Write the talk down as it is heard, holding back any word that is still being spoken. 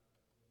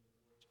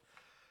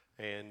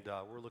and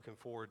we're looking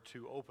forward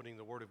to opening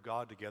the Word of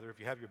God together. If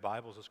you have your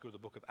Bibles, let's go to the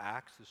book of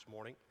Acts this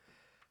morning,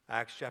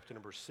 Acts chapter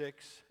number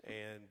 6,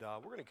 and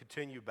we're going to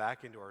continue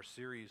back into our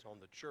series on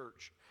the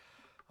church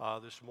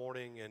this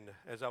morning. And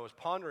as I was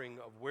pondering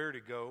of where to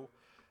go,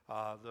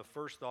 the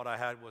first thought I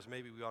had was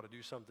maybe we ought to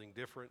do something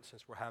different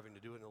since we're having to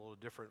do it in a little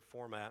different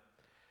format.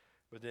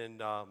 But then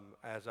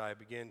as I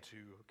began to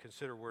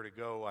consider where to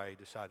go, I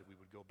decided we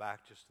would go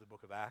back just to the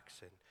book of Acts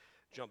and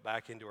jump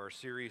back into our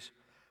series.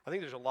 I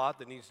think there's a lot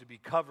that needs to be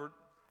covered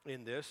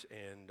in this,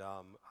 and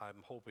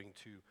I'm hoping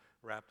to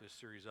wrap this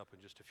series up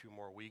in just a few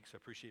more weeks. I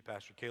appreciate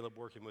Pastor Caleb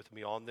working with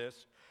me on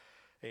this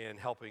and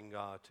helping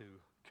to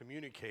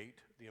communicate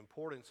the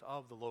importance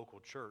of the local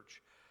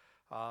church.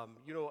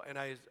 And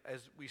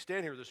as we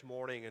stand here this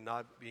morning and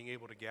not being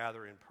able to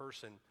gather in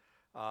person,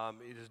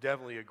 it is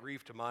definitely a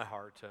grief to my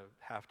heart to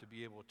have to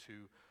be able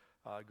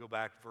to go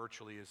back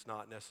virtually. It's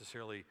not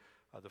necessarily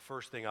the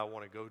first thing I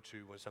want to go to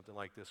when something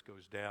like this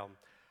goes down.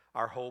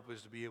 Our hope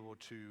is to be able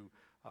to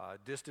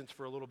distance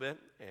for a little bit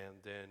and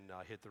then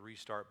hit the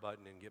restart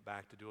button and get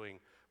back to doing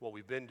what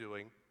we've been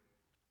doing.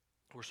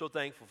 We're so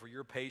thankful for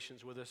your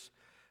patience with us.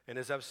 And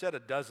as I've said a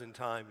dozen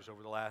times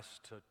over the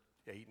last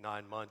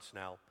 8-9 months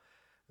now,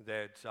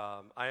 that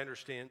I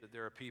understand that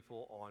there are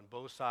people on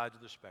both sides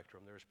of the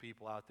spectrum. There's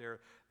people out there,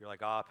 you're like,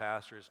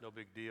 Pastor, it's no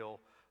big deal.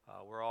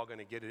 We're all going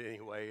to get it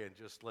anyway, and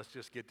let's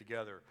just get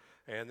together.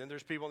 And then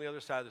there's people on the other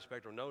side of the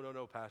spectrum,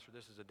 no, Pastor,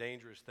 this is a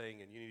dangerous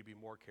thing, and you need to be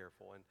more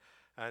careful. And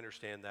I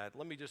understand that.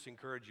 Let me just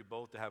encourage you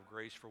both to have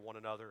grace for one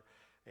another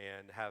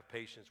and have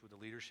patience with the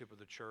leadership of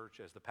the church.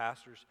 As the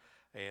pastors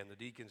and the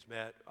deacons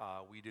met,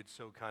 we did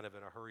so kind of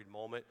in a hurried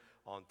moment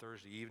on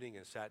Thursday evening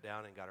and sat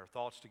down and got our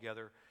thoughts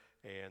together.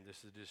 And this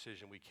is a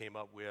decision we came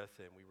up with,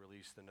 and we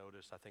released the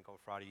notice, I think, on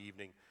Friday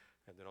evening.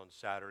 And then on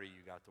Saturday,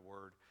 you got the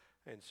word.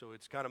 And so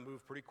it's kind of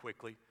moved pretty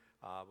quickly.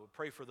 We'll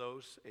pray for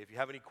those. If you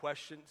have any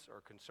questions or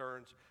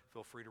concerns,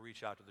 feel free to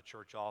reach out to the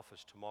church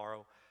office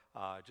tomorrow.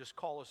 Just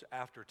call us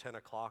after 10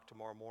 o'clock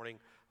tomorrow morning.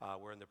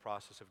 We're in the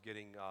process of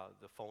getting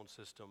the phone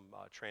system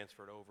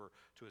transferred over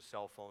to a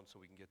cell phone so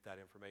we can get that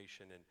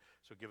information. And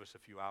so give us a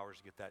few hours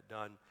to get that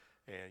done.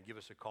 And give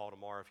us a call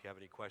tomorrow if you have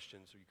any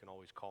questions. Or you can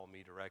always call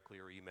me directly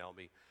or email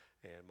me.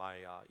 And my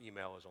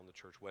email is on the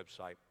church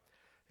website.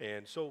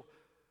 And so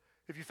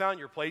if you found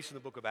your place in the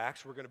book of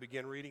Acts, we're going to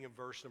begin reading in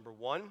verse number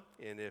 1.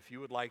 And if you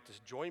would like to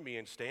join me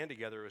and stand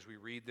together as we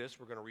read this,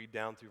 we're going to read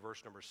down through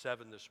verse number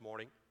 7 this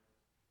morning.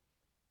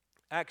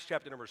 Acts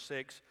chapter number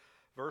 6,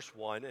 verse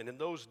 1. And in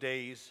those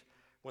days,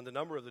 when the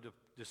number of the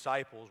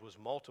disciples was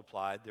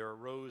multiplied, there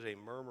arose a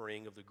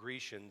murmuring of the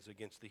Grecians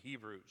against the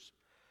Hebrews,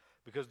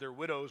 because their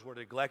widows were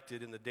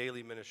neglected in the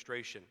daily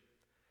ministration.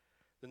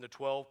 Then the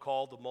 12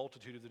 called the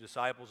multitude of the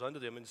disciples unto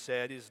them and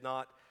said,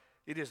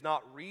 It is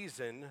not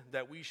reason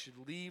that we should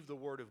leave the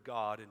word of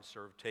God and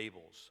serve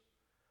tables.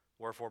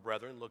 Wherefore,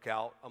 brethren, look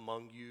out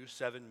among you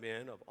 7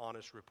 men of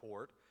honest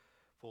report,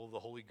 full of the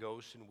Holy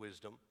Ghost and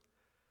wisdom,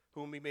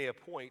 whom we may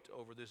appoint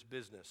over this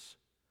business.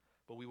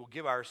 But we will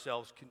give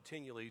ourselves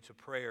continually to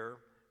prayer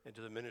and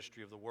to the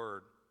ministry of the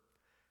word.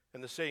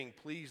 And the saying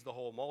pleased the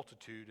whole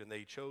multitude, and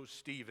they chose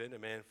Stephen, a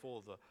man full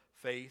of the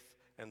faith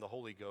and the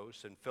Holy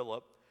Ghost, and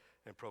Philip,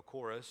 and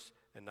Prochorus,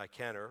 and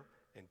Nicanor,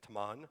 and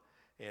Timon,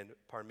 and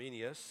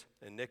Parmenius,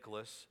 and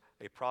Nicholas,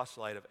 a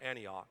proselyte of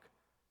Antioch,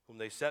 whom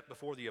they set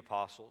before the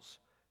apostles.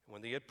 And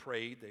when they had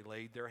prayed, they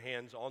laid their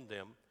hands on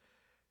them,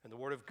 and the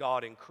word of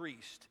God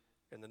increased,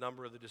 and the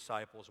number of the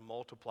disciples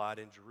multiplied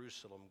in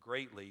Jerusalem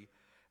greatly,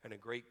 and a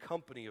great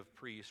company of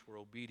priests were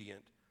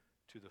obedient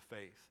to the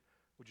faith.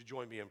 Would you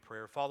join me in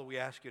prayer? Father, we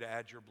ask you to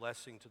add your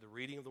blessing to the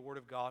reading of the word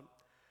of God.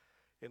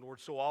 And Lord,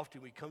 so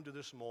often we come to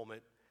this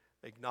moment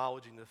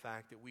acknowledging the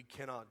fact that we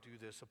cannot do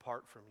this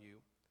apart from you.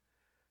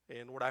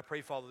 And Lord, I pray,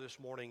 Father, this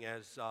morning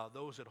as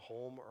those at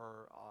home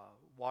are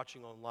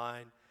watching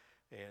online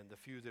and the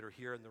few that are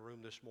here in the room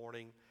this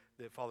morning,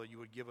 that, Father, you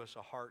would give us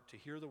a heart to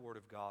hear the word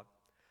of God.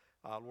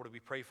 Lord, we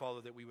pray,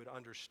 Father, that we would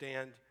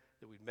understand,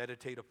 that we'd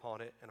meditate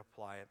upon it and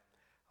apply it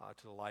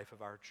to the life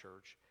of our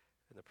church.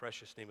 In the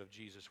precious name of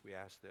Jesus, we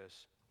ask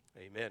this.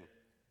 Amen.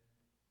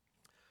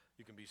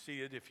 You can be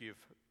seated. If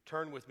you've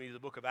turned with me to the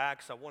book of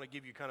Acts, I want to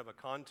give you kind of a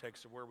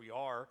context of where we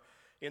are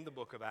in the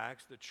book of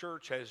Acts. The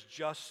church has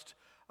just,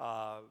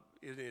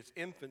 in its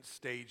infant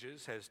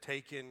stages, has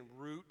taken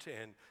root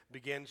and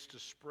begins to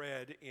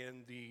spread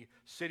in the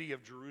city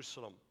of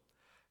Jerusalem.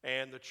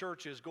 And the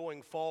church is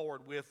going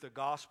forward with the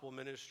gospel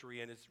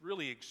ministry, and it's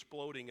really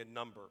exploding in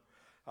number.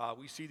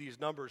 We see these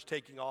numbers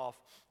taking off.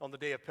 On the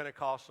day of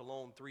Pentecost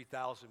alone,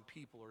 3,000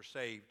 people are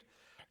saved.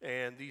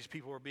 And these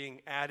people are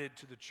being added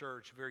to the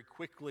church very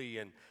quickly,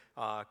 and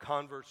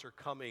converts are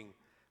coming.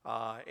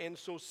 And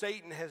so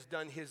Satan has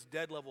done his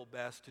dead level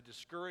best to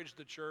discourage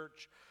the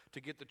church, to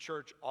get the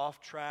church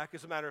off track.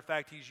 As a matter of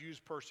fact, he's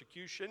used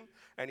persecution,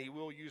 and he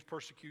will use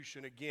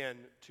persecution again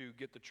to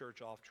get the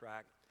church off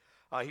track.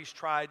 He's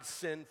tried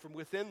sin from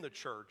within the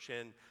church,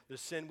 and the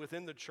sin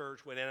within the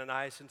church when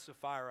Ananias and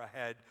Sapphira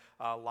had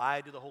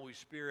lied to the Holy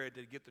Spirit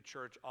to get the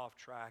church off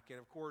track. And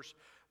of course,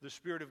 the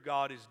Spirit of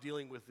God is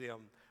dealing with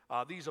them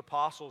These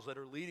apostles that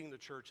are leading the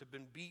church have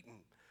been beaten.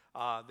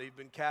 They've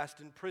been cast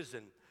in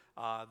prison.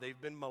 They've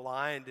been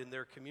maligned in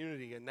their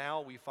community. And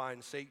now we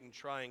find Satan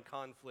trying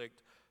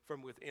conflict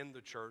from within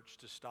the church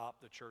to stop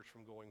the church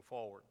from going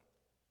forward.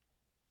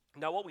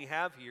 Now, what we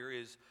have here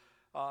is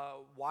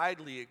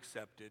widely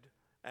accepted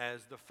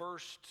as the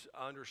first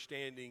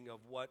understanding of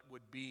what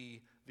would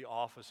be the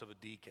office of a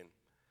deacon.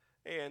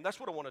 And that's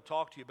what I want to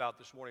talk to you about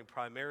this morning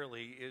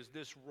primarily, is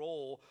this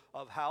role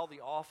of how the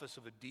office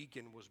of a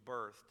deacon was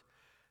birthed.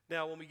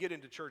 Now, when we get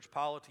into church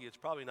polity, it's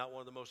probably not one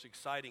of the most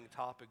exciting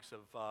topics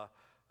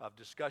of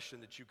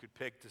discussion that you could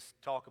pick to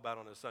talk about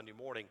on a Sunday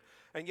morning.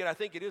 And yet I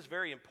think it is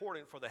very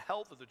important for the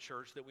health of the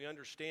church that we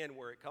understand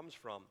where it comes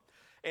from.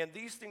 And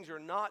these things are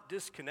not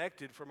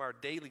disconnected from our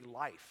daily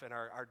life and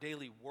our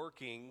daily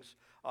workings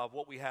of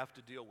what we have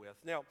to deal with.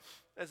 Now,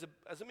 as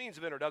a means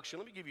of introduction,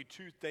 let me give you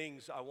two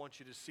things I want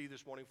you to see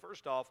this morning.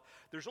 First off,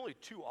 there's only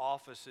two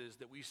offices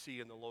that we see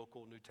in the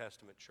local New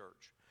Testament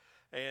church.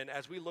 And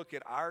as we look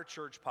at our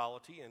church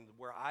polity and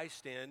where I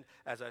stand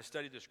as I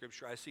study the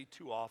scripture, I see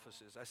two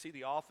offices. I see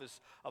the office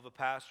of a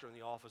pastor and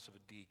the office of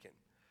a deacon.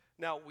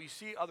 Now, we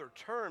see other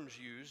terms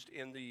used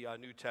in the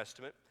New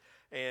Testament,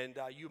 and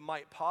you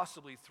might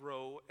possibly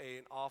throw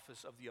an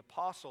office of the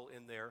apostle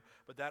in there,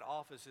 but that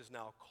office is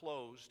now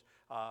closed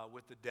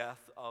with the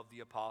death of the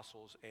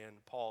apostles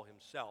and Paul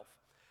himself.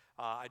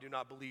 I do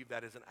not believe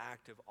that is an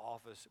active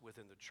office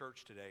within the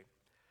church today.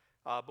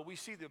 But we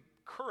see that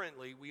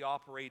currently we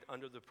operate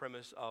under the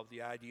premise of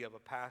the idea of a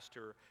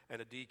pastor and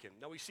a deacon.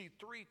 Now we see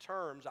three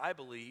terms, I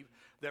believe,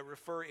 that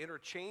refer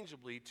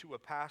interchangeably to a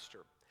pastor.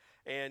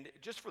 And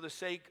just for the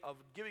sake of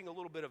giving a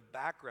little bit of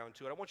background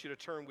to it, I want you to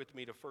turn with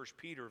me to 1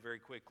 Peter very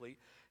quickly.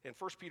 In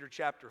 1 Peter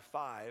chapter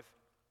 5,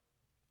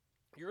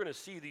 you're going to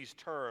see these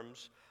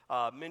terms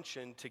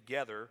mentioned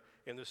together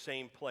in the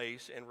same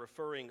place and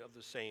referring of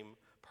the same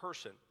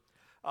person.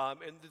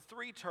 And the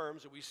three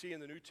terms that we see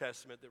in the New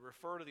Testament that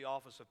refer to the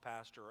office of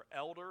pastor are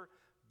elder,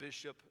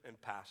 bishop, and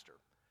pastor.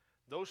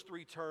 Those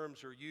three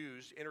terms are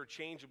used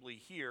interchangeably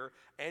here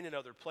and in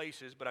other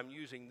places, but I'm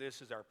using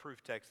this as our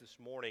proof text this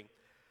morning.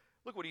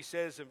 Look what he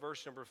says in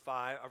verse number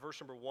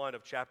 1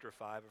 of chapter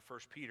 5 of 1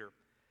 Peter.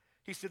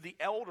 He said, "The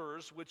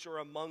elders which are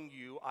among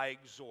you I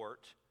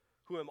exhort,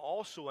 who am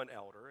also an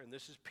elder," and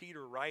this is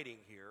Peter writing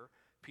here.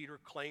 Peter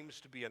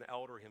claims to be an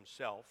elder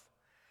himself.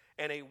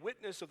 "And a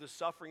witness of the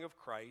suffering of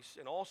Christ,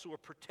 and also a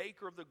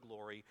partaker of the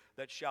glory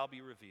that shall be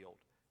revealed."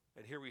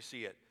 And here we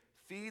see it.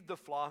 "Feed the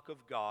flock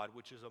of God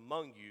which is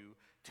among you,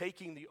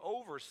 taking the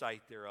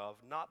oversight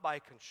thereof, not by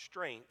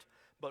constraint,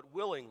 but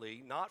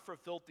willingly, not for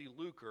filthy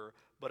lucre,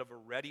 but of a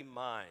ready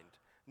mind,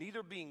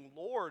 neither being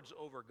lords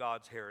over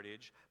God's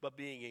heritage, but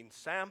being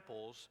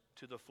examples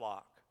to the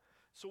flock."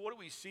 So what do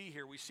we see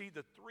here? We see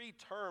the three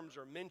terms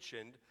are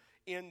mentioned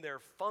in their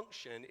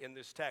function in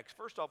this text.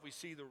 First off, we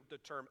see the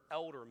term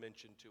elder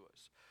mentioned to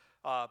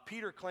us.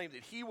 Peter claimed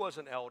that he was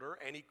an elder,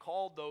 and he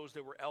called those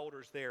that were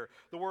elders there.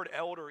 The word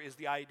elder is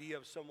the idea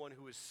of someone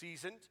who is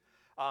seasoned.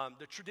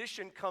 The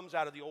tradition comes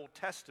out of the Old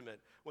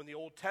Testament, when the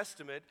Old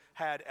Testament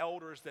had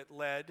elders that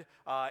led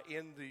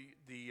in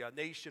the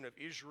nation of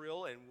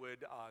Israel and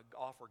would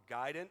offer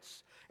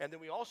guidance. And then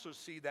we also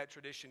see that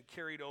tradition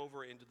carried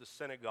over into the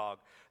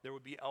synagogue. There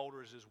would be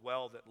elders as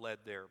well that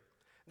led there.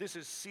 This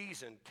is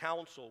season,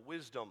 counsel,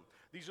 wisdom.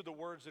 These are the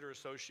words that are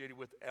associated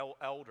with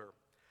elder.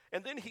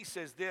 And then he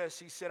says this,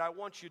 he said, "I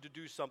want you to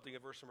do something,"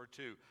 in verse number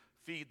 2,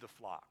 "feed the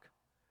flock."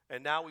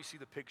 And now we see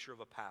the picture of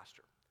a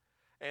pastor.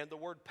 And the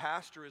word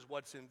pastor is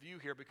what's in view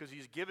here because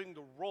he's giving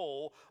the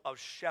role of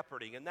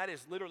shepherding. And that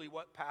is literally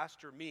what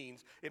pastor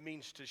means. It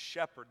means to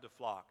shepherd the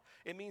flock.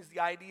 It means the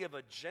idea of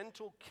a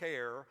gentle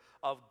care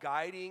of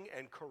guiding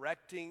and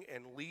correcting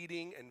and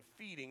leading and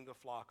feeding the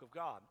flock of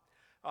God.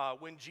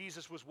 When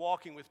Jesus was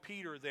walking with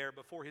Peter there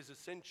before his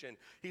ascension,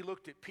 he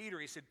looked at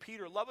Peter. He said,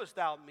 "Peter, lovest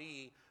thou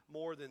me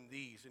more than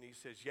these?" And he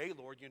says, "Yea,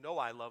 Lord, you know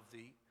I love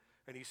thee."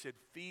 And he said,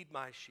 "Feed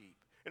my sheep."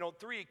 And on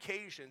 3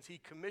 occasions, he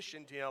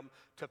commissioned him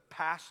to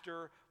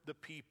pastor the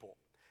people.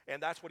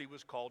 And that's what he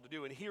was called to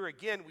do. And here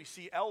again, we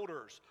see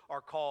elders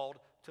are called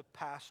to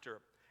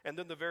pastor. And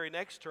then the very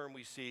next term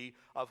we see,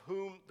 "of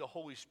whom the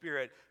Holy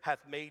Spirit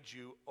hath made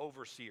you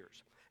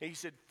overseers." And he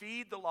said,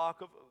 "Feed the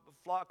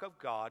flock of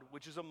God,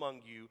 which is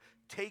among you,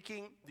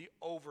 taking the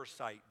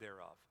oversight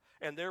thereof."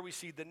 And there we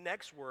see the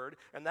next word,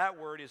 and that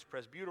word is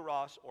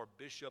presbyteros, or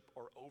bishop,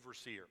 or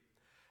overseer.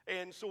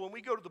 And so when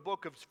we go to the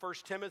book of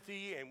 1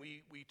 Timothy and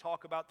we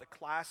talk about the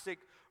classic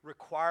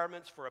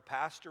requirements for a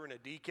pastor and a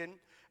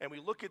deacon, and we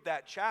look at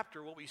that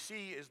chapter, what we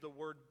see is the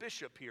word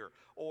bishop here,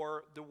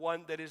 or the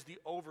one that is the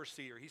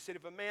overseer. He said,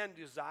 if a man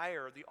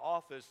desire the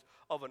office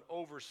of an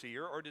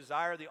overseer or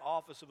desire the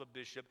office of a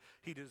bishop,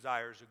 he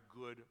desires a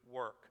good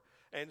work.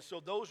 And so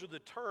those are the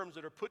terms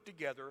that are put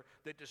together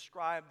that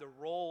describe the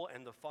role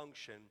and the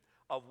function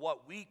of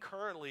what we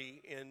currently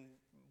in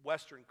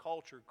Western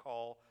culture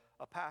call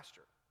a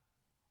pastor.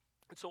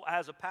 And so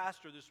as a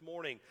pastor this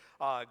morning,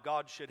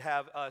 God should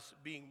have us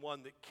being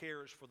one that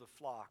cares for the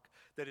flock,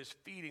 that is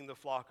feeding the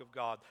flock of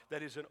God,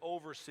 that is an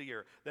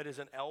overseer, that is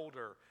an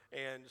elder.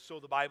 And so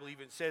the Bible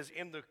even says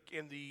in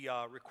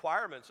the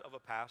requirements of a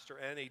pastor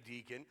and a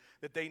deacon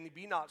that they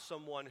be not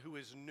someone who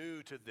is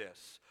new to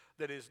this,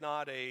 that is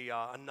not a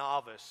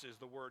novice is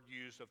the word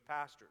used of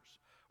pastors.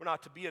 We're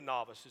not to be a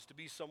novice, it's to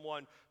be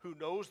someone who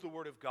knows the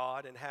Word of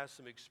God and has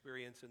some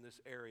experience in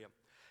this area.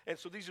 And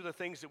so these are the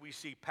things that we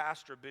see: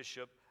 pastor,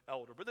 bishop,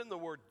 elder. But then the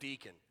word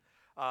deacon.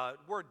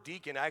 Word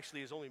deacon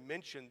actually is only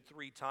mentioned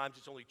 3 times.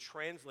 It's only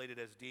translated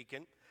as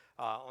deacon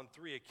on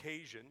 3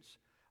 occasions.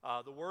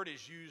 The word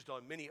is used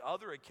on many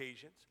other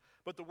occasions,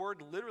 but the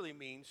word literally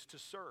means to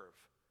serve.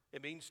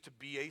 It means to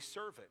be a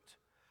servant.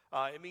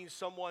 It means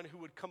someone who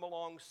would come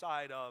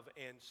alongside of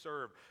and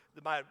serve.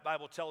 The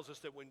Bible tells us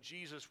that when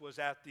Jesus was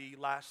at the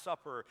Last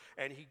Supper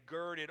and he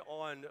girded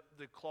on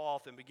the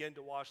cloth and began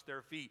to wash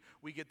their feet,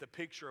 we get the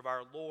picture of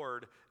our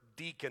Lord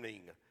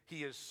deaconing.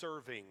 He is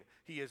serving.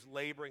 He is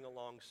laboring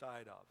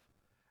alongside of.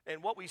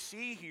 And what we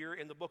see here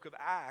in the book of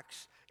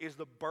Acts is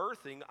the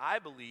birthing, I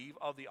believe,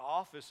 of the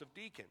office of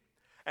deacon.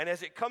 And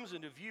as it comes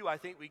into view, I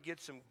think we get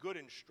some good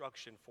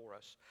instruction for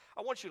us.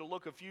 I want you to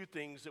look a few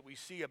things that we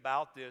see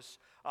about this.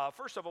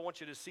 First off, I want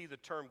you to see the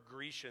term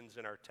Grecians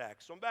in our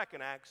text. So I'm back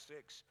in Acts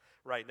 6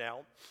 right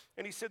now.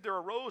 And he said, there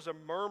arose a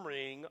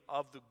murmuring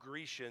of the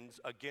Grecians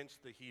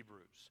against the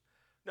Hebrews.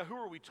 Now, who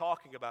are we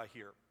talking about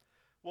here?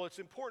 Well, it's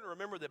important to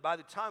remember that by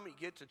the time we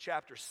get to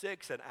chapter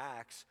 6 in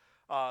Acts,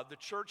 the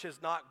church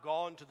has not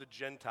gone to the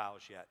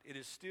Gentiles yet. It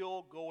is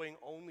still going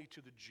only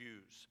to the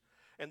Jews.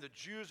 And the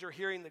Jews are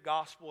hearing the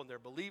gospel, and they're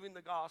believing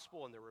the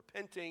gospel, and they're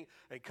repenting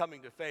and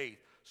coming to faith.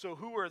 So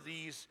who are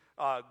these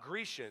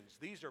Grecians?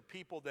 These are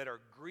people that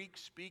are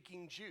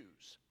Greek-speaking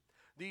Jews.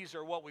 These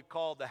are what we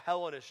call the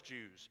Hellenist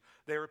Jews.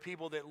 They were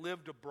people that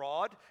lived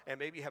abroad and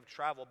maybe have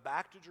traveled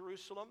back to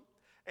Jerusalem,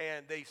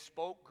 and they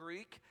spoke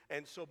Greek.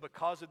 And so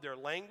because of their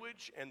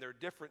language and their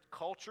different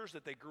cultures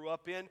that they grew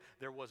up in,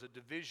 there was a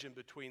division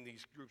between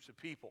these groups of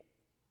people.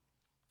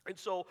 And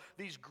so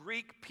these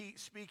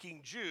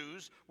Greek-speaking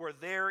Jews were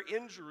there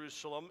in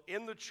Jerusalem,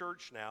 in the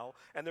church now,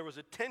 and there was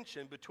a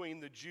tension between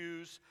the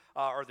Jews,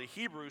 or the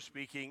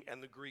Hebrew-speaking,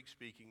 and the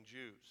Greek-speaking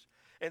Jews.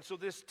 And so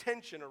this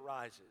tension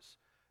arises.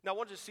 Now I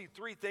want you to see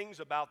 3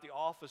 things about the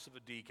office of a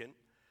deacon.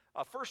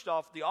 First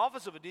off, the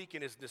office of a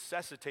deacon is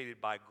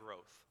necessitated by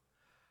growth.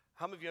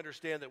 How many of you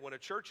understand that when a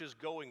church is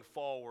going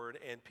forward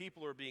and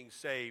people are being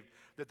saved,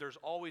 that there's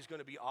always going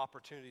to be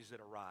opportunities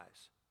that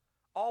arise?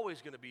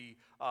 Always going to be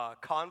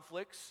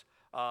conflicts,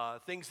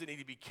 things that need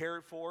to be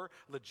cared for,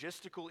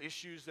 logistical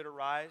issues that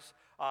arise.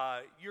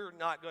 You're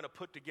not going to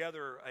put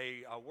together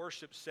a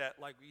worship set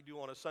like we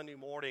do on a Sunday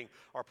morning,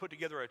 or put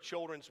together a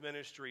children's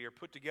ministry, or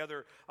put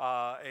together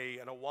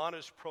an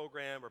Awanas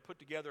program, or put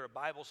together a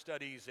Bible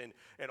studies,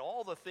 and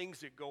all the things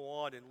that go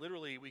on. And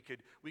literally we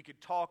could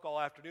talk all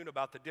afternoon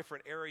about the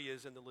different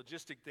areas and the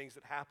logistic things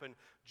that happen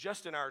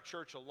just in our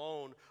church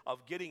alone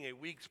of getting a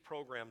week's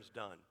programs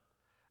done.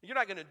 You're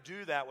not going to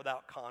do that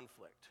without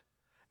conflict.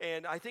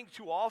 And I think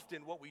too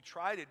often what we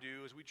try to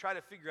do is we try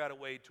to figure out a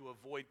way to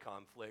avoid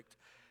conflict.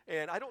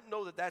 And I don't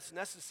know that that's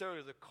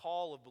necessarily the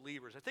call of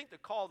believers. I think the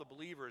call of the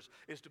believers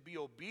is to be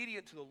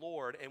obedient to the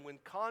Lord, and when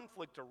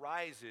conflict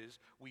arises,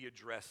 we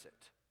address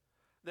it.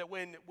 That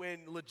when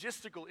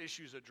logistical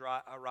issues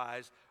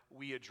arise,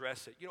 we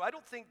address it. You know, I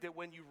don't think that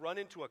when you run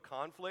into a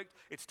conflict,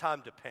 it's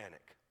time to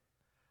panic.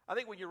 I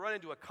think when you run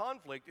into a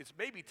conflict, it's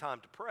maybe time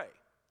to pray.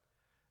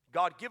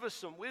 God, give us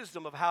some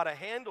wisdom of how to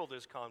handle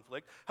this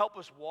conflict. Help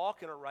us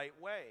walk in a right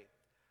way.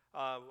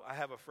 I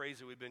have a phrase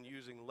that we've been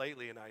using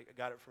lately, and I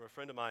got it from a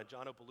friend of mine,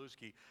 John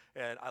Opalewski,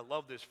 and I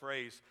love this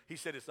phrase. He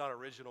said it's not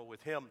original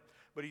with him,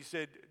 but he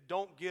said,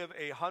 don't give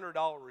a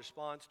 $100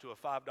 response to a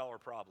 $5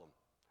 problem.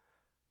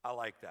 I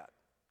like that.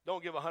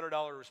 Don't give a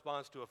 $100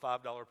 response to a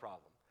 $5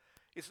 problem.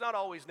 It's not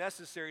always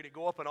necessary to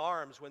go up in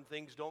arms when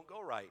things don't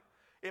go right.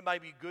 It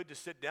might be good to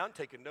sit down,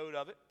 take a note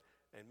of it.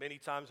 And many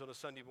times on a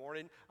Sunday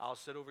morning, I'll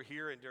sit over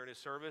here, and during a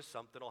service,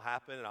 something will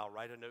happen, and I'll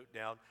write a note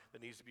down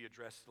that needs to be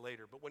addressed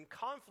later. But when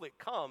conflict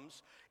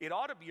comes, it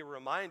ought to be a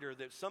reminder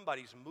that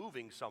somebody's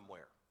moving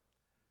somewhere.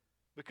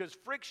 Because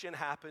friction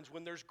happens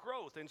when there's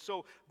growth. And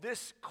so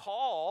this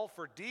call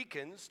for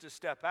deacons to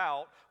step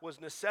out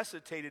was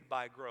necessitated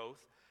by growth.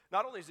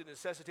 Not only is it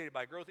necessitated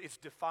by growth, it's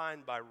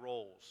defined by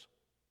roles.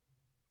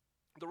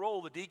 The role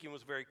of the deacon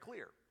was very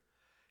clear.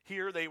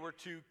 Here they were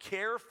to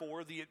care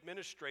for the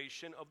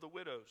administration of the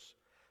widows.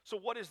 So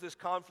what is this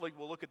conflict?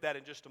 We'll look at that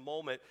in just a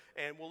moment,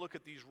 and we'll look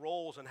at these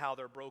roles and how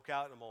they're broke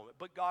out in a moment.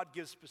 But God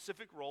gives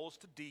specific roles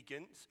to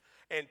deacons,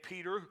 and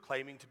Peter,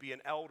 claiming to be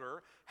an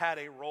elder, had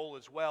a role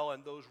as well,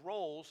 and those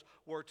roles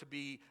were to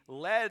be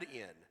led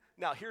in.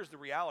 Now, here's the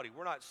reality.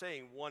 We're not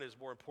saying one is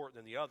more important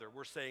than the other.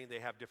 We're saying they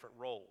have different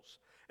roles.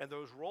 And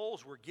those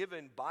roles were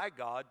given by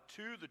God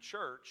to the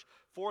church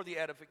for the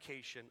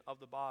edification of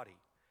the body.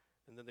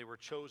 And then they were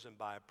chosen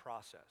by a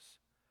process.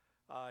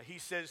 He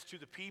says to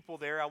the people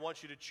there, I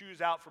want you to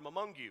choose out from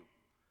among you.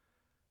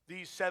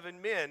 These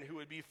 7 men who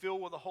would be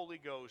filled with the Holy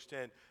Ghost,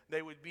 and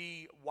they would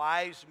be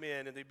wise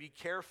men, and they'd be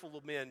careful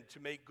of men to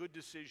make good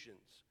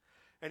decisions.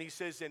 And he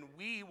says, and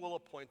we will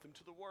appoint them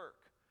to the work.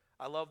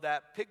 I love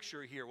that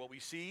picture here. What we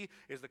see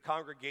is the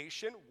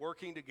congregation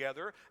working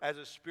together as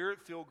a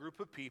spirit-filled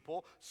group of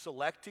people,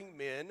 selecting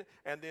men,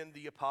 and then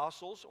the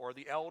apostles or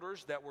the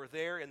elders that were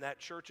there in that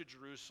church at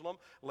Jerusalem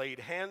laid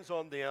hands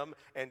on them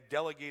and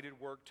delegated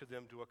work to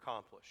them to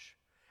accomplish.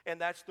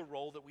 And that's the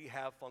role that we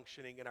have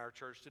functioning in our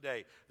church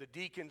today. The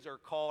deacons are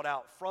called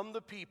out from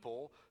the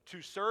people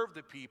to serve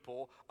the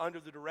people under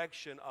the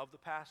direction of the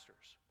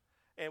pastors.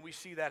 And we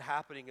see that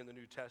happening in the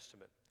New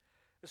Testament.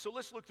 And so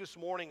let's look this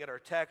morning at our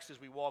text as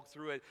we walk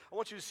through it. I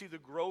want you to see the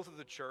growth of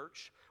the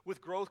church.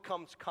 With growth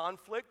comes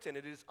conflict, and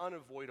it is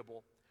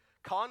unavoidable.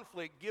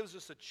 Conflict gives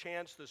us a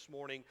chance this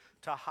morning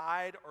to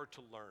hide or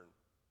to learn.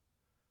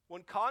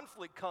 When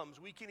conflict comes,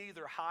 we can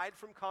either hide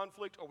from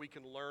conflict or we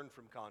can learn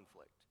from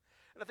conflict.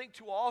 And I think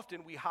too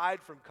often we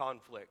hide from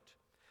conflict.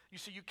 You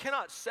see, you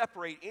cannot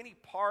separate any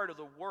part of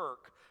the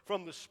work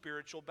from the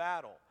spiritual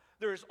battle.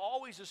 There is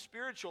always a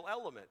spiritual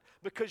element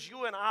because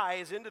you and I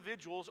as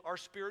individuals are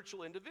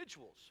spiritual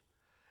individuals.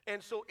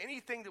 And so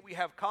anything that we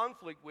have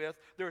conflict with,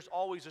 there's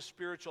always a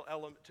spiritual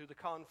element to the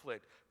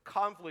conflict.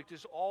 Conflict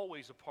is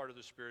always a part of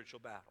the spiritual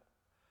battle.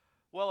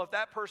 Well, if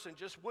that person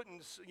just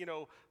wouldn't,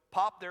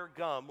 pop their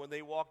gum when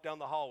they walk down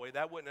the hallway,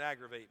 that wouldn't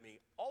aggravate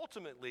me.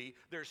 Ultimately,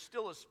 there's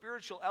still a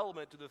spiritual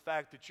element to the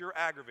fact that you're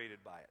aggravated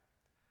by it.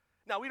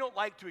 Now, we don't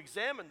like to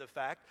examine the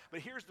fact, but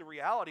here's the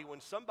reality.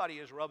 When somebody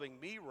is rubbing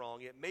me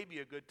wrong, it may be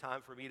a good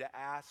time for me to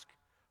ask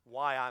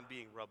why I'm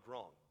being rubbed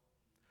wrong.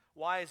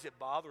 Why is it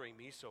bothering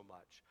me so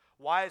much?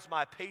 Why is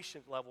my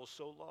patience level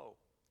so low?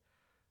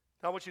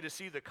 Now, I want you to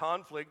see the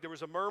conflict. There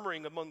was a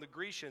murmuring among the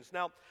Grecians.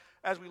 Now,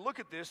 as we look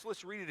at this,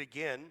 let's read it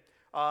again.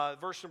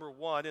 Verse number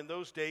 1, in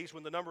those days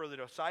when the number of the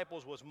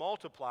disciples was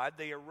multiplied,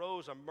 they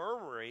arose a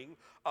murmuring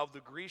of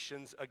the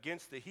Grecians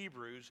against the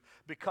Hebrews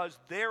because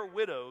their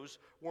widows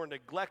were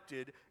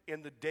neglected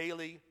in the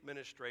daily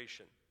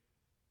ministration.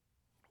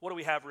 What do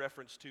we have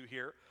reference to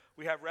here?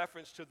 We have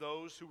reference to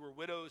those who were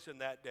widows in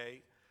that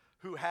day,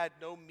 who had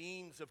no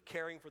means of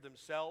caring for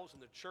themselves,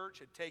 and the church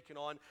had taken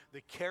on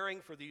the caring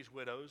for these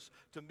widows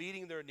to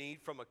meeting their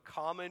need from a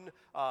common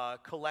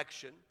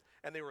collection,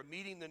 and they were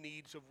meeting the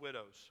needs of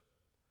widows.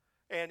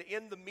 And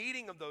in the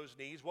meeting of those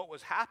needs, what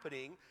was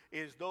happening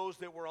is those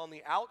that were on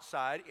the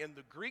outside in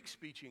the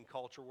Greek-speaking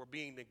culture were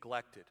being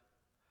neglected.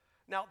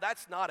 Now,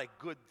 that's not a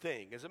good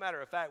thing. As a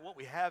matter of fact, what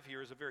we have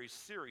here is a very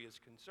serious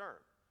concern.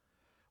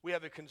 We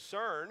have a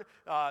concern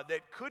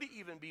that could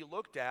even be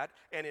looked at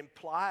and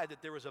imply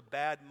that there was a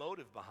bad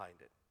motive behind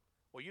it.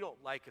 Well, you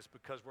don't like us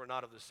because we're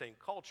not of the same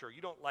culture.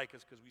 You don't like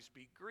us because we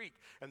speak Greek,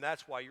 and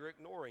that's why you're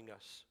ignoring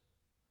us.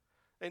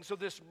 And so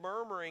this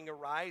murmuring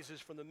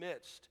arises from the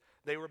midst.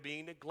 They were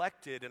being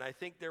neglected, and I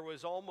think there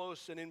was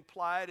almost an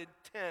implied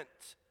intent.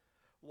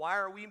 Why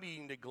are we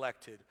being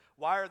neglected?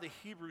 Why are the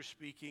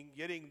Hebrew-speaking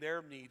getting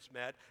their needs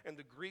met, and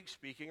the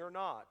Greek-speaking are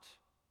not?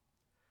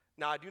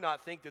 Now, I do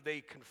not think that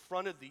they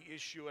confronted the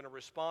issue in a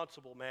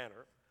responsible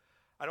manner.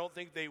 I don't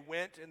think they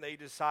went and they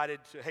decided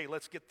to, hey,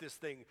 let's get this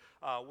thing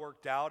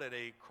worked out in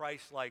a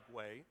Christ-like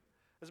way.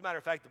 As a matter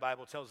of fact, the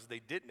Bible tells us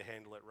they didn't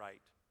handle it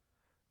right.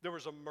 There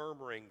was a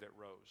murmuring that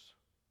rose.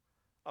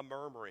 A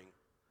murmuring.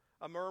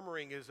 A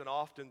murmuring is an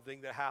often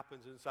thing that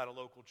happens inside a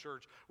local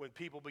church when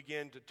people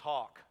begin to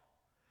talk.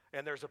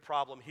 And there's a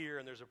problem here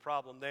and there's a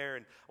problem there.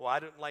 And, well, I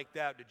didn't like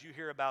that. Did you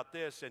hear about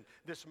this? And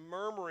this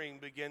murmuring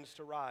begins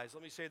to rise.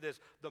 Let me say this.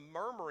 The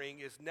murmuring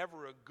is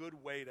never a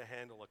good way to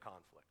handle a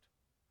conflict.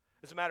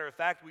 As a matter of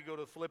fact, we go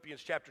to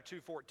Philippians chapter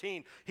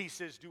 2:14. He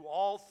says, do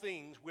all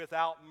things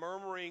without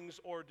murmurings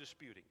or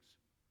disputings.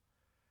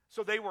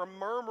 So they were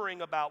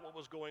murmuring about what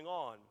was going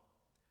on.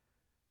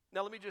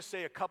 Now, let me just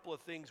say a couple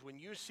of things. When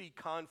you see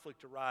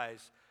conflict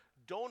arise,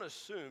 don't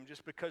assume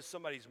just because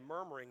somebody's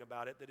murmuring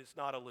about it that it's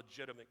not a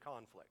legitimate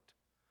conflict.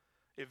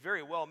 It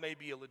very well may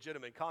be a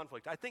legitimate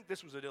conflict. I think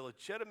this was a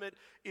legitimate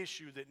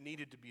issue that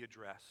needed to be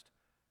addressed.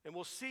 And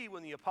we'll see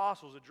when the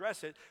apostles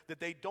address it that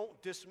they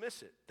don't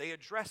dismiss it. They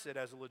address it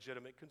as a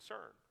legitimate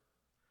concern.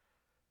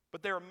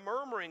 But they're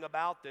murmuring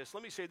about this.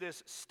 Let me say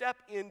this. Step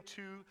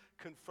into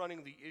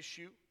confronting the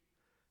issue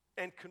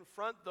and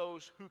confront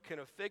those who can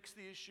affix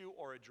the issue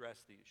or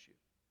address the issue.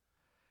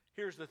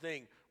 Here's the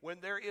thing. When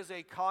there is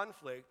a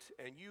conflict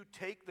and you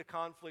take the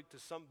conflict to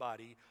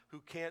somebody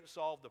who can't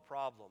solve the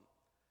problem,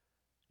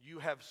 you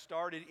have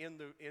started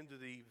into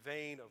the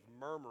vein of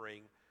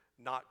murmuring,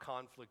 not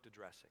conflict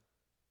addressing.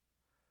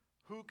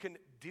 Who can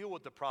deal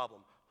with the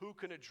problem? Who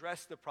can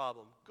address the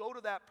problem? Go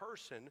to that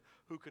person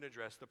who can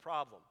address the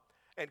problem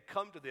and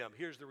come to them.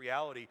 Here's the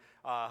reality.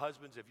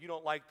 Husbands, if you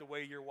don't like the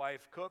way your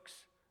wife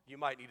cooks, you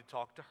might need to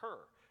talk to her.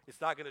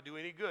 It's not going to do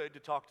any good to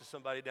talk to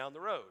somebody down the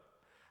road.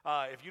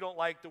 If you don't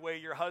like the way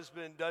your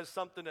husband does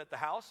something at the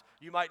house,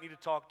 you might need to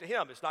talk to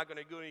him. It's not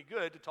going to do any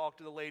good to talk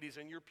to the ladies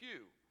in your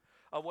pew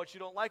of what you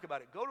don't like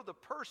about it. Go to the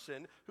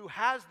person who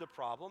has the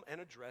problem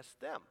and address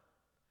them.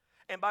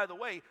 And by the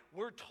way,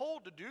 we're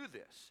told to do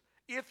this.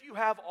 If you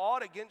have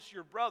aught against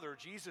your brother,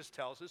 Jesus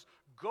tells us,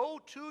 go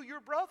to your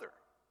brother.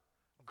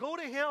 Go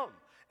to him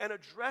and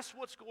address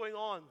what's going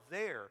on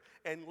there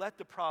and let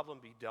the problem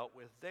be dealt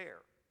with there.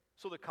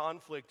 So the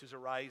conflict is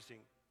arising.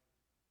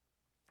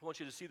 I want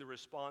you to see the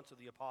response of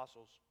the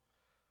apostles.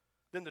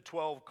 Then the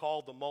 12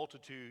 called the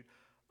multitude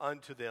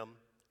unto them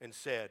and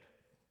said,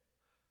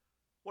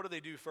 what do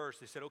they do first?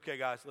 They said, okay,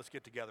 guys, let's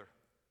get together.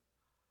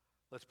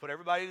 Let's put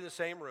everybody in the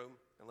same room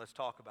and let's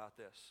talk about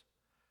this.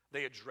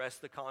 They address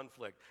the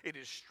conflict. It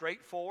is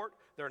straightforward.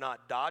 They're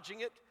not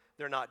dodging it.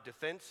 They're not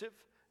defensive.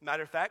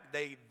 Matter of fact,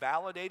 they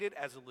validate it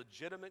as a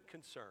legitimate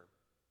concern.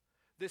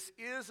 This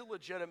is a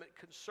legitimate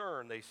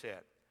concern, they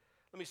said.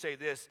 Let me say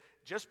this.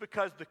 Just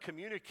because the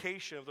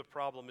communication of the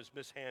problem is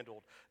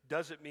mishandled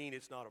doesn't mean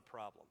it's not a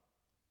problem.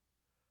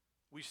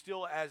 We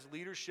still, as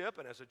leadership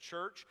and as a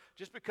church,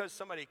 just because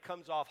somebody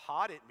comes off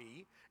hot at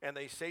me and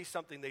they say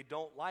something they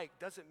don't like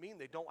doesn't mean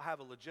they don't have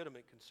a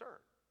legitimate concern.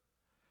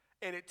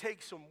 And it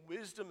takes some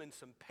wisdom and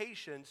some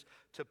patience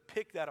to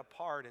pick that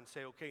apart and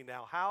say, okay,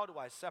 now how do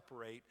I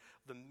separate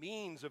the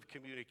means of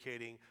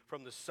communicating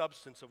from the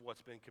substance of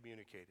what's been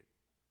communicated?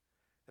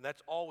 And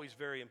that's always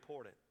very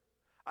important.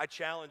 I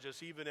challenge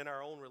us even in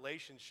our own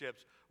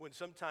relationships when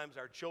sometimes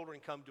our children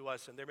come to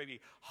us and they're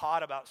maybe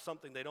hot about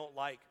something they don't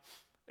like.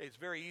 It's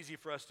very easy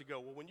for us to go,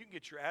 well, when you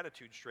get your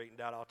attitude straightened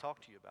out, I'll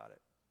talk to you about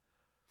it.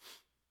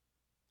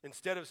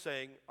 Instead of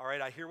saying, all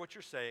right, I hear what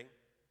you're saying.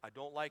 I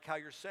don't like how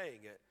you're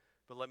saying it.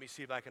 But let me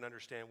see if I can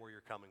understand where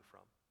you're coming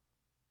from.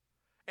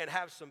 And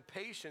have some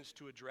patience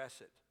to address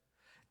it.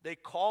 They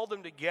called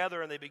them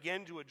together and they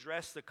began to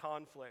address the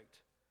conflict.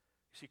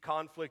 You see,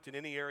 conflict in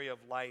any area of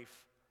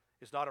life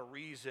is not a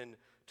reason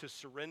to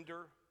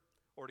surrender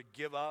or to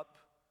give up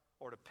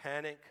or to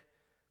panic,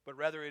 but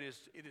rather it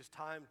is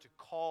time to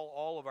call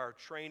all of our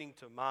training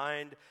to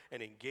mind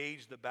and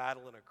engage the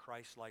battle in a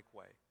Christ-like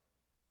way.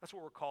 That's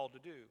what we're called to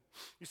do.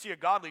 You see, a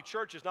godly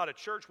church is not a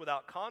church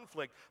without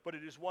conflict, but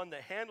it is one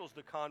that handles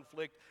the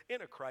conflict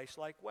in a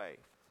Christ-like way.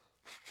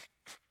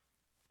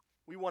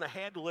 We want to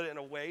handle it in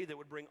a way that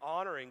would bring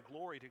honor and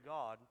glory to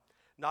God,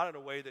 not in a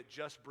way that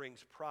just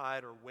brings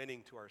pride or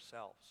winning to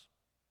ourselves.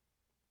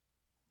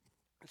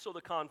 And so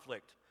the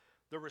conflict,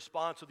 the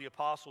response of the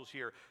apostles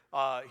here,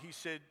 he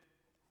said,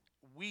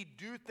 we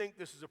do think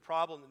this is a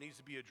problem that needs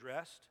to be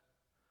addressed,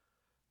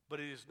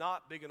 but it is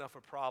not big enough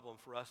a problem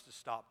for us to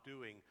stop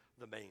doing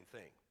the main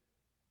thing.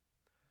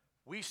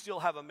 We still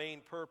have a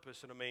main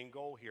purpose and a main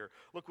goal here.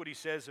 Look what he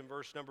says in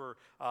verse number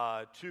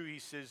 2. He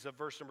says,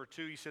 verse number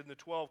 2, he said, and the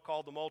 12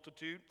 called the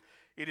multitude.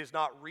 It is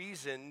not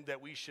reason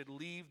that we should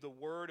leave the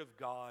word of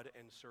God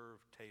and serve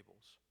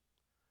tables.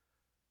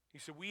 He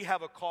said, we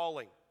have a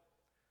calling.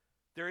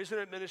 There is an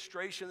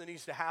administration that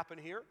needs to happen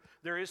here.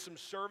 There is some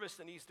service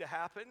that needs to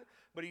happen.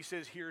 But he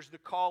says, here's the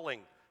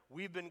calling.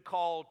 We've been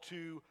called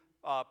to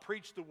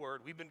preach the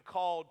word. We've been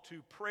called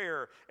to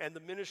prayer and the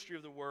ministry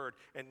of the word.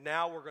 And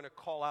now we're going to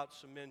call out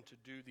some men to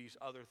do these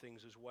other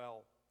things as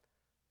well.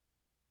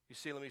 You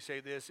see, let me say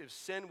this. If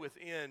sin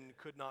within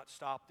could not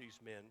stop these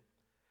men,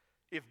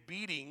 if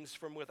beatings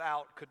from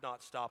without could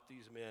not stop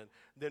these men,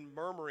 then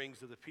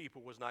murmurings of the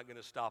people was not going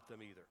to stop them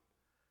either.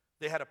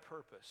 They had a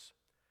purpose.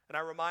 And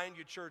I remind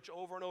you, church,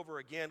 over and over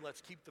again, let's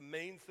keep the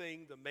main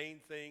thing, the main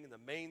thing, and the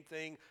main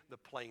thing, the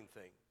plain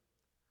thing.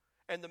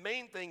 And the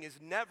main thing is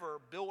never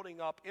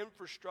building up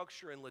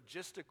infrastructure and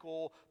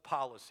logistical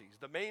policies.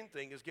 The main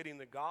thing is getting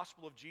the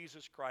gospel of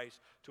Jesus Christ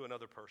to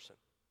another person.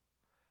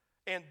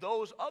 And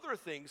those other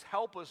things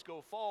help us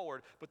go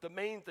forward, but the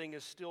main thing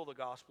is still the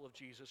gospel of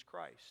Jesus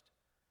Christ.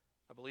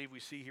 I believe we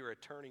see here a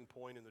turning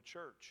point in the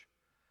church,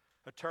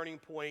 a turning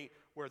point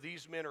where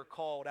these men are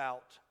called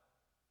out.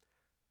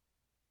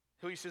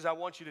 So he says, I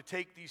want you to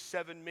take these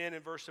 7 men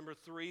in verse number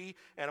 3,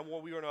 and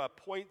we are going to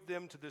appoint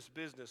them to this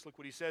business. Look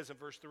what he says in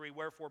verse 3,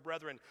 wherefore,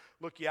 brethren,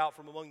 look ye out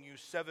from among you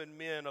 7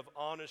 men of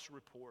honest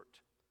report.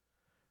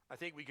 I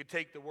think we could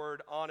take the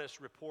word honest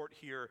report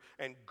here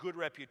and good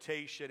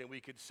reputation, and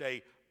we could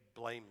say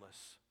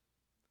blameless.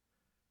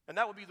 And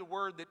that would be the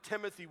word that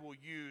Timothy will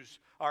use,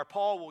 or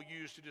Paul will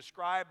use to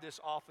describe this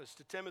office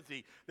to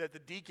Timothy, that the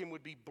deacon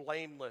would be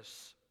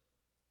blameless.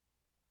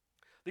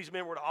 These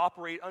men were to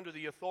operate under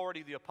the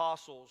authority of the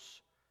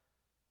apostles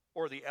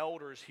or the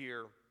elders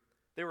here.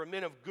 They were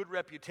men of good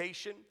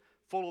reputation,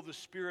 full of the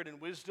Spirit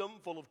and wisdom,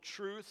 full of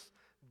truth,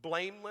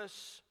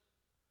 blameless.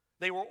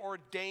 They were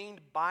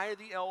ordained by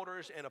the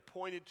elders and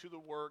appointed to the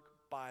work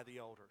by the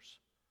elders.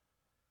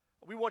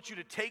 We want you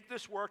to take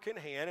this work in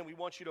hand, and we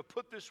want you to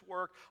put this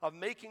work of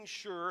making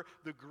sure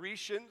the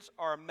Grecians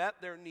are met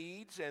their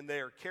needs and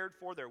they are cared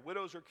for, their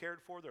widows are cared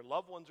for, their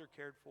loved ones are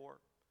cared for.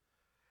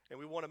 And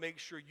we want to make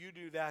sure you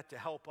do that to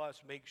help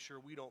us make sure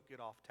we don't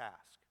get off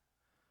task.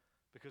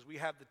 Because we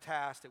have the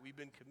task that we've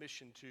been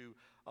commissioned to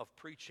of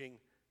preaching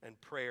and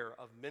prayer,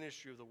 of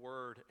ministry of the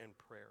word and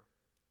prayer.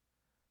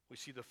 We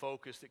see the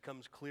focus that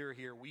comes clear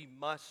here. We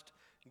must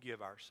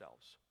give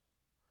ourselves.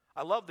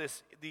 I love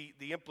this,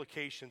 the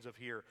implications of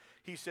here.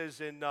 He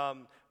says in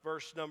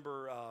verse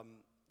number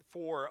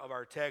 4 of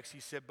our text, he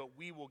said, but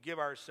we will give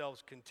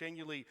ourselves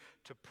continually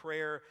to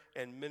prayer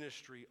and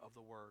ministry of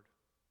the word.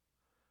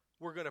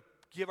 We're going to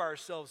give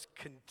ourselves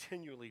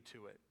continually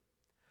to it.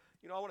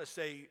 You know, I want to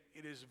say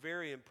it is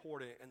very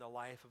important in the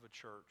life of a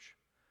church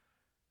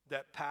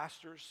that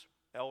pastors,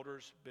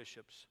 elders,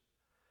 bishops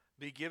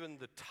be given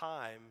the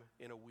time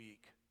in a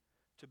week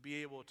to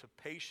be able to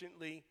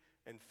patiently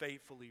and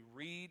faithfully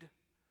read,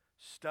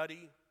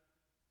 study,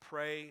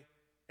 pray,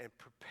 and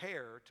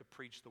prepare to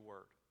preach the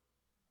word.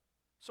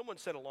 Someone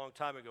said a long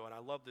time ago, and I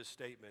love this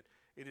statement,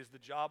 it is the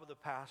job of the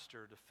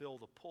pastor to fill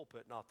the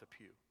pulpit, not the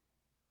pew.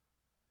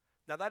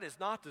 Now, that is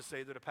not to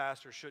say that a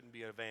pastor shouldn't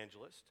be an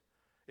evangelist.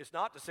 It's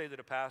not to say that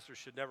a pastor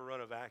should never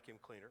run a vacuum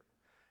cleaner.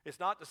 It's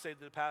not to say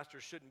that a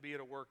pastor shouldn't be at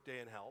a work day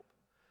and help.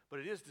 But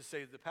it is to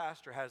say that the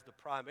pastor has the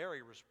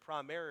primary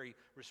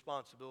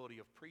responsibility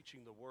of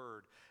preaching the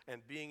word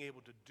and being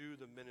able to do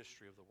the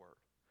ministry of the word.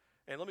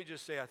 And let me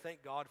just say, I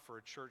thank God for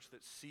a church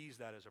that sees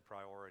that as a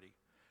priority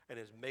and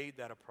has made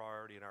that a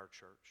priority in our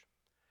church.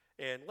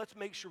 And let's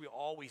make sure we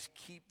always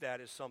keep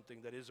that as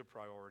something that is a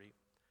priority.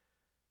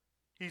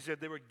 He said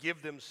they would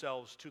give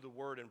themselves to the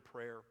word and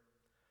prayer.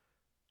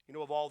 You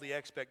know, of all the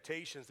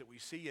expectations that we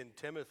see in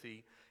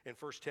Timothy, in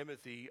 1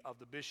 Timothy, of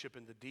the bishop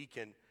and the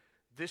deacon,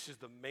 this is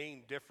the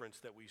main difference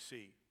that we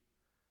see.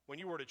 When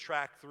you were to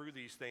track through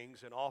these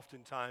things, and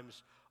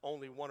oftentimes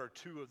only one or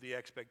two of the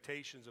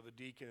expectations of a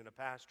deacon and a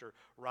pastor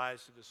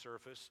rise to the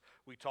surface.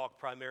 We talk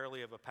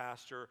primarily of a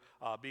pastor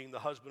being the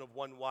husband of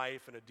one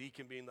wife and a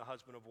deacon being the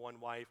husband of one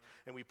wife,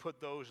 and we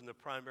put those in the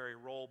primary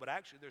role. But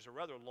actually, there's a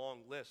rather long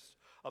list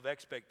of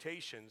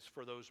expectations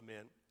for those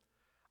men.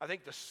 I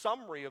think the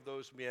summary of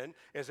those men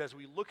is, as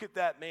we look at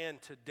that man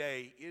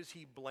today, is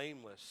he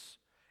blameless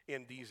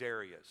in these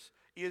areas?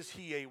 Is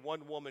he a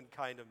one-woman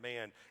kind of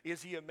man?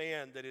 Is he a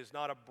man that is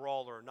not a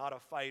brawler, not a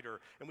fighter?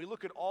 And we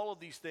look at all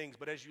of these things,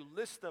 but as you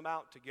list them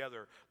out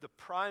together, the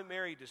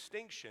primary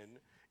distinction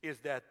is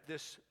that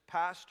this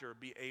pastor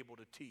be able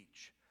to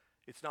teach.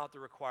 It's not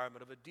the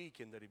requirement of a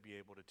deacon that he be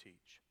able to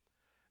teach.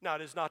 Now,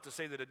 it is not to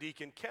say that a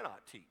deacon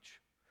cannot teach.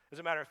 As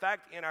a matter of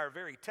fact, in our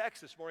very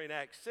text this morning in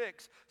Acts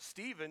 6,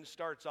 Stephen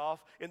starts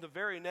off in the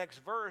very next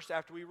verse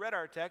after we read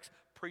our text,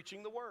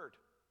 preaching the word.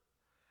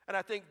 And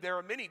I think there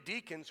are many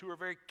deacons who are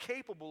very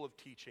capable of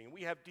teaching.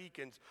 We have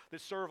deacons that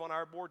serve on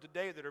our board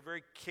today that are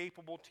very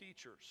capable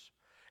teachers.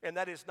 And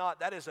that is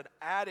an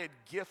added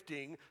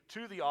gifting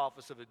to the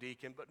office of a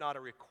deacon, but not a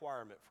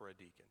requirement for a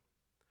deacon.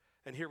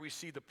 And here we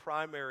see the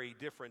primary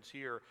difference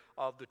here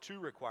of the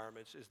two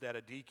requirements is that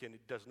a deacon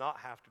does not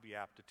have to be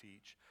apt to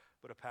teach,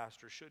 but a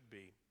pastor should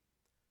be.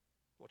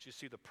 I want you to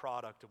see the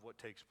product of what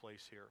takes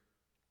place here.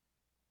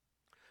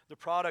 The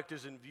product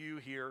is in view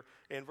here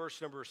in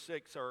verse number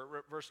 6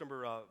 or verse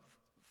number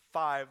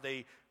 5.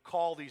 They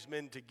call these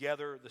men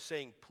together. The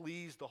saying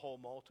pleased the whole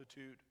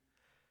multitude.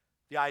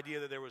 The idea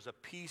that there was a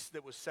peace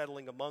that was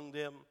settling among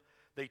them.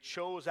 They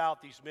chose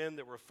out these men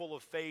that were full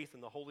of faith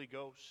in the Holy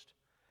Ghost.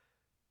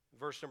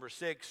 Verse number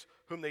 6,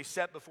 whom they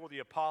set before the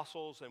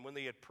apostles, and when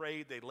they had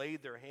prayed, they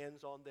laid their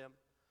hands on them.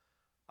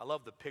 I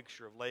love the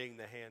picture of laying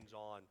the hands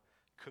on,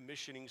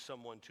 commissioning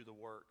someone to the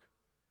work.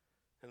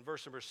 In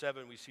verse number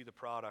 7, we see the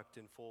product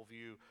in full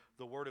view.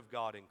 The word of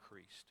God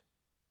increased.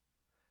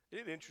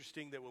 Isn't it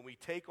interesting that when we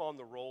take on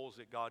the roles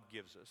that God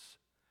gives us,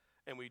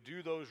 and we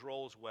do those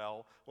roles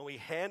well, when we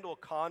handle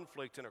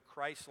conflict in a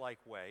Christ-like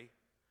way,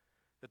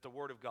 that the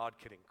word of God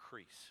can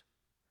increase.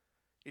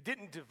 It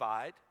didn't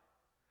divide.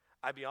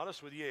 I'd be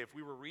honest with you, if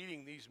we were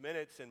reading these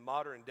minutes in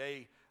modern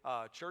day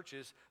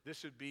churches,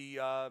 this would be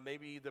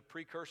maybe the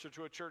precursor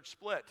to a church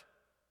split.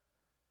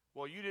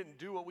 Well, you didn't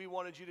do what we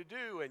wanted you to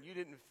do, and you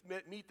didn't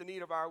meet the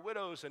need of our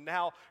widows, and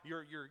now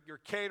you're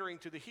catering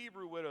to the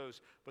Hebrew widows.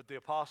 But the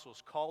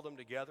apostles called them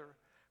together,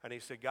 and he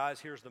said, guys,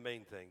 here's the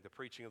main thing, the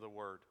preaching of the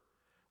word.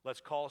 Let's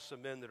call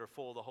some men that are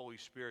full of the Holy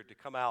Spirit to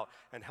come out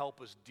and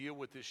help us deal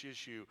with this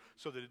issue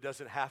so that it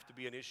doesn't have to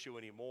be an issue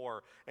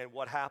anymore. And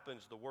what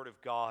happens? The word of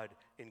God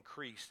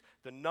increased.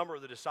 The number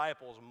of the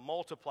disciples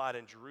multiplied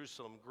in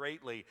Jerusalem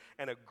greatly,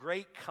 and a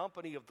great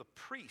company of the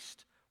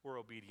priests were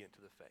obedient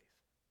to the faith.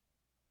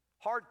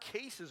 Hard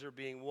cases are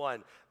being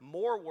won.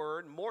 More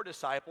word, more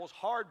disciples,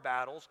 hard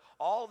battles.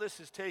 All this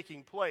is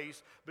taking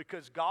place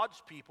because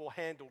God's people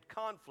handled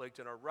conflict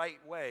in a right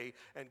way,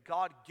 and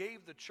God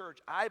gave the church,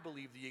 I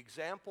believe, the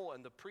example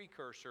and the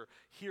precursor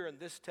here in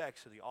this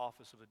text of the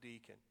office of a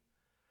deacon.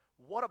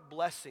 What a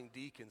blessing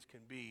deacons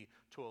can be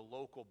to a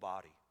local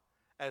body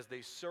as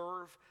they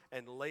serve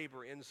and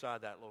labor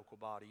inside that local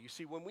body. You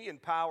see, when we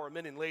empower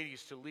men and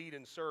ladies to lead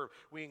and serve,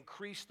 we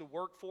increase the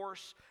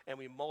workforce and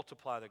we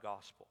multiply the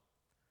gospel.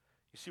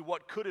 You see,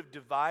 what could have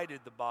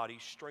divided the body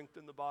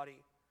strengthened the body.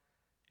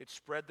 It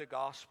spread the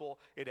gospel,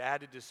 it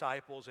added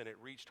disciples, and it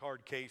reached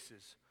hard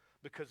cases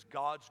because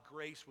God's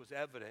grace was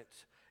evident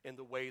in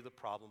the way the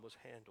problem was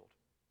handled.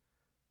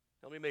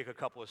 Now, let me make a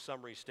couple of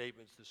summary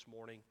statements this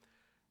morning,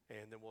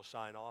 and then we'll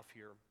sign off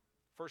here.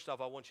 First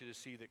off, I want you to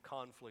see that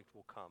conflict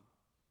will come.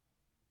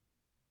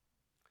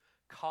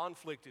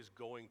 Conflict is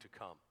going to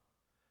come.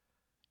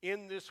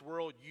 In this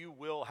world, you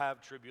will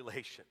have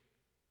tribulation.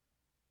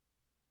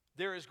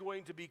 There is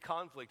going to be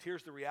conflict.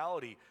 Here's the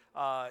reality.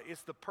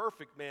 It's the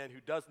perfect man who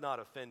does not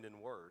offend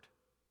in word,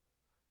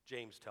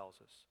 James tells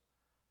us.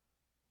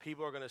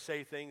 People are going to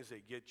say things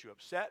that get you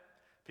upset.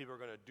 People are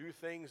going to do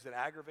things that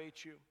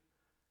aggravate you.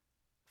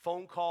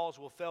 Phone calls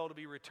will fail to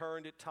be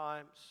returned at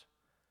times.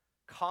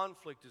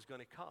 Conflict is going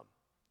to come.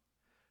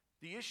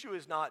 The issue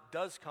is not,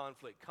 does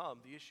conflict come?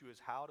 The issue is,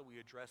 how do we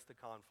address the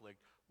conflict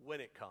when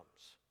it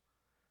comes?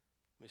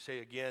 Let me say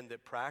again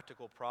that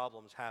practical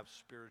problems have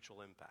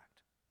spiritual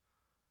impact.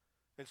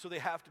 And so they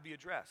have to be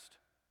addressed.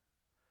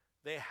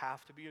 They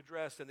have to be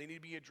addressed, and they need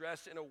to be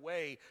addressed in a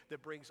way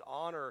that brings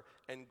honor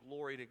and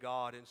glory to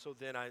God. And so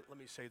then let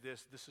me say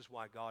this is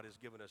why God has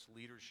given us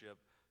leadership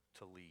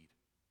to lead.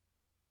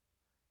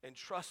 And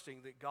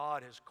trusting that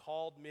God has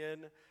called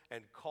men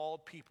and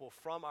called people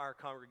from our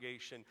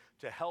congregation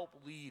to help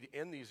lead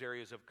in these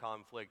areas of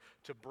conflict,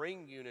 to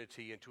bring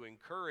unity and to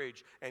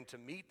encourage and to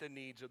meet the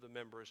needs of the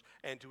members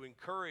and to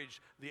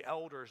encourage the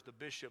elders, the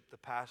bishop, the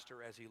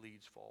pastor as he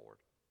leads forward.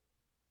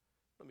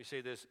 Let me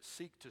say this,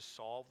 seek to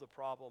solve the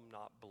problem,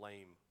 not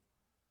blame.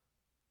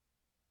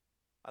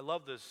 I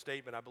love this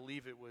statement. I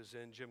believe it was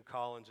in Jim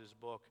Collins'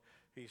 book.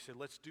 He said,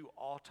 let's do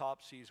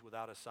autopsies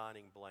without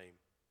assigning blame.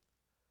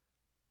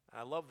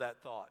 I love that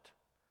thought.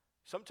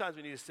 Sometimes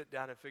we need to sit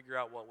down and figure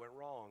out what went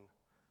wrong,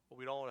 but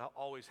we don't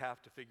always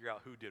have to figure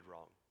out who did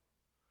wrong.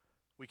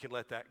 We can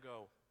let that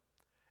go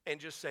and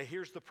just say,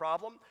 here's the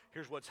problem,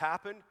 here's what's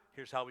happened,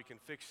 here's how we can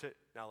fix it,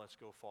 now let's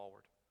go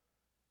forward.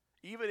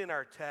 Even in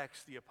our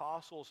text, the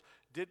apostles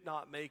did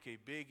not make a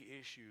big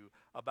issue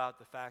about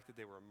the fact that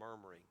they were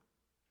murmuring.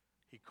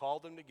 He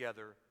called them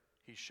together,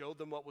 he showed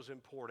them what was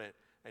important,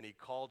 and he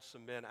called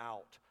some men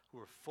out who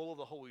were full of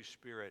the Holy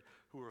Spirit,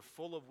 who were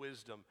full of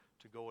wisdom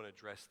to go and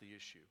address the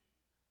issue.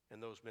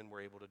 And those men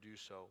were able to do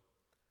so.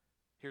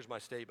 Here's my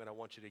statement I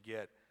want you to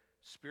get.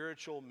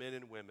 Spiritual men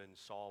and women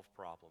solve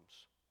problems.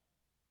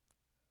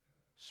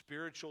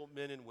 Spiritual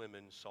men and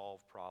women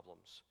solve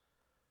problems.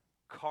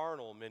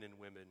 Carnal men and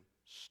women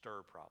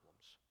stir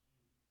problems.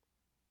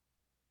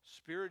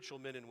 Spiritual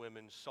men and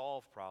women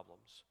solve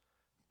problems.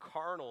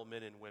 Carnal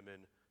men and women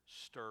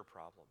stir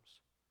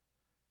problems.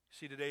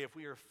 See, today, if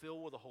we are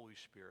filled with the Holy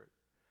Spirit,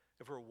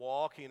 if we're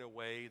walking in a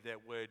way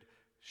that would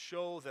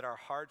show that our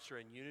hearts are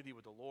in unity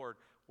with the Lord,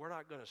 we're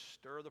not going to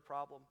stir the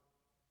problem.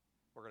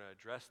 We're going to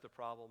address the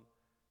problem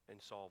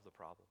and solve the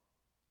problem.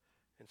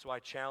 And so I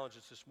challenge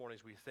us this morning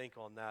as we think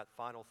on that.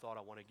 Final thought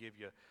I want to give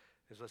you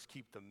is let's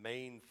keep the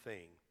main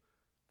thing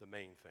the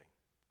main thing.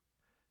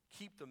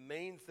 Keep the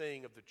main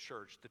thing of the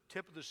church, the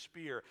tip of the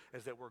spear,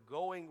 is that we're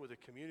going with the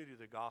community of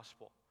the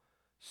gospel.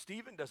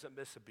 Stephen doesn't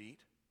miss a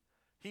beat.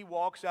 He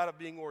walks out of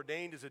being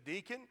ordained as a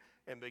deacon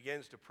and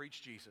begins to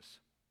preach Jesus.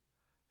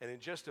 And in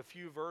just a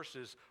few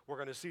verses, we're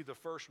going to see the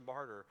first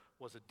martyr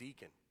was a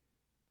deacon.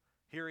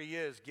 Here he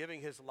is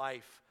giving his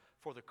life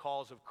for the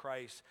cause of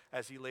Christ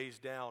as he lays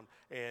down.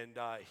 And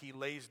he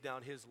lays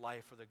down his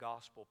life for the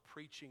gospel,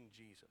 preaching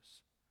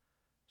Jesus,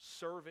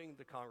 serving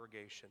the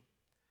congregation.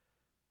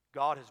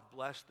 God has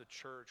blessed the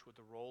church with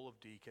the role of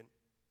deacon.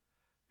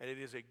 And it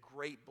is a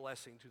great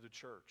blessing to the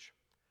church.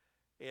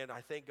 And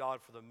I thank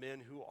God for the men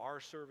who are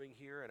serving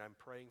here, and I'm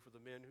praying for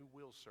the men who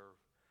will serve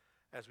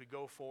as we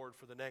go forward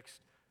for the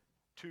next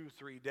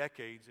 2-3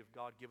 decades, if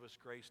God give us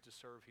grace to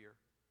serve here.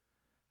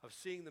 Of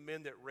seeing the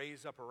men that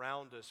raise up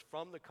around us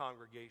from the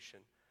congregation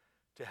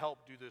to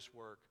help do this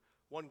work.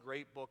 One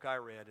great book I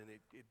read, and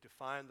it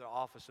defined the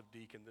office of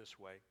deacon this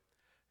way.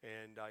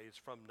 And it's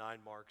from 9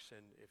 Marks,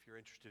 and if you're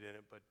interested in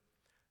it, but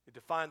it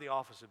defined the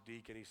office of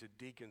deacon. He said,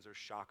 deacons are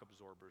shock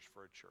absorbers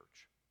for a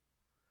church.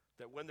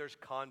 That when there's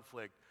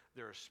conflict,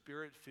 there are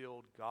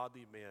spirit-filled,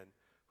 godly men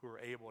who are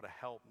able to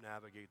help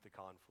navigate the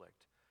conflict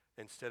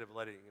instead of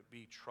letting it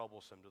be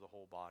troublesome to the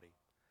whole body.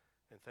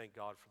 And thank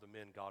God for the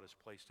men God has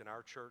placed in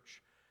our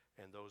church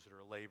and those that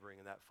are laboring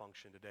in that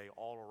function today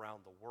all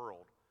around the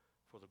world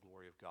for the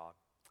glory of God.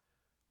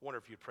 I wonder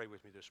if you'd pray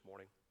with me this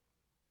morning.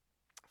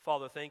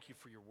 Father, thank you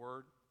for your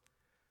word.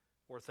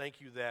 Lord,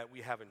 thank you that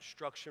we have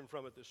instruction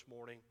from it this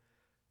morning,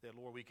 that,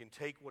 Lord, we can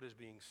take what is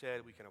being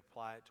said, we can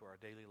apply it to our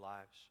daily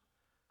lives.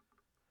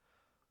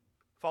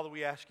 Father,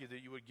 we ask you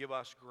that you would give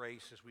us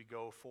grace as we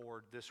go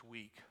forward this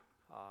week.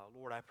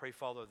 Lord, I pray,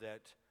 Father,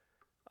 that,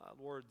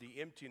 Lord, the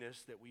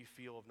emptiness that we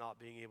feel of not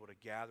being able to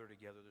gather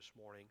together this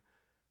morning,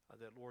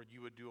 that, Lord,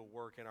 you would do a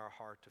work in our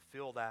heart to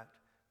fill that,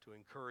 to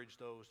encourage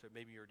those that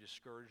maybe are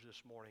discouraged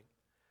this morning.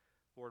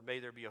 Lord, may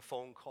there be a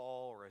phone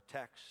call or a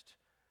text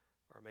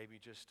or maybe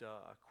just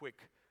a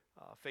quick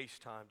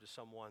FaceTime to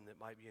someone that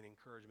might be an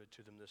encouragement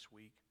to them this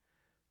week.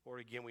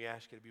 Lord, again, we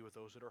ask you to be with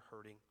those that are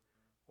hurting.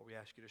 Lord, we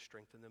ask you to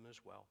strengthen them as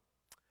well.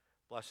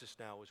 Bless us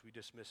now as we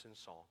dismiss in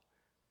song.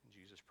 In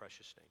Jesus'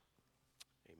 precious name.